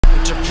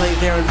Major play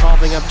there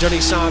involving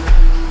Abdurrazak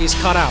is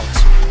cut out.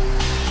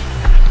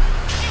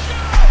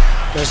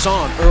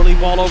 Nazan, early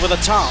ball over the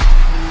top.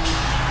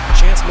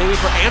 Chance maybe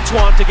for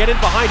Antoine to get in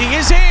behind. He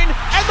is in,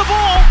 and the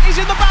ball is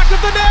in the back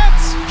of the net.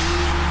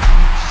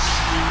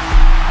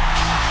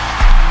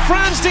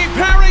 Frantzdy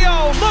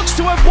Pierrot looks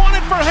to have won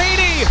it for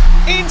Haiti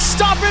in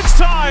stoppage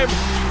time.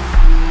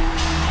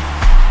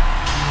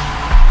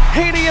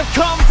 Haiti have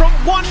come from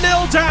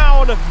 1-0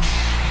 down.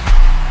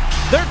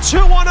 They're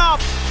 2-1 up,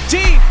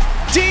 deep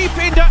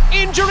into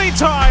injury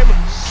time.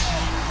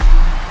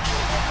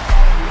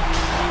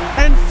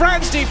 And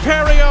Frantzdy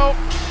Pierrot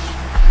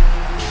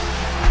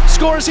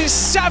scores his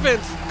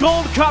 7th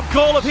Gold Cup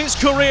goal of his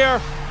career.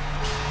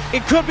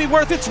 It could be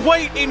worth its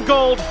weight in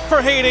gold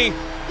for Haiti.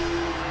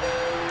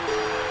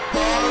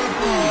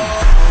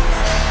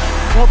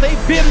 Well,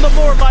 they've been the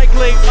more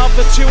likely of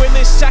the two in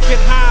this second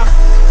half.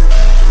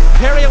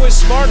 Pierrot is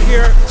smart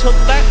here to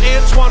let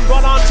Antoine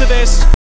run onto this.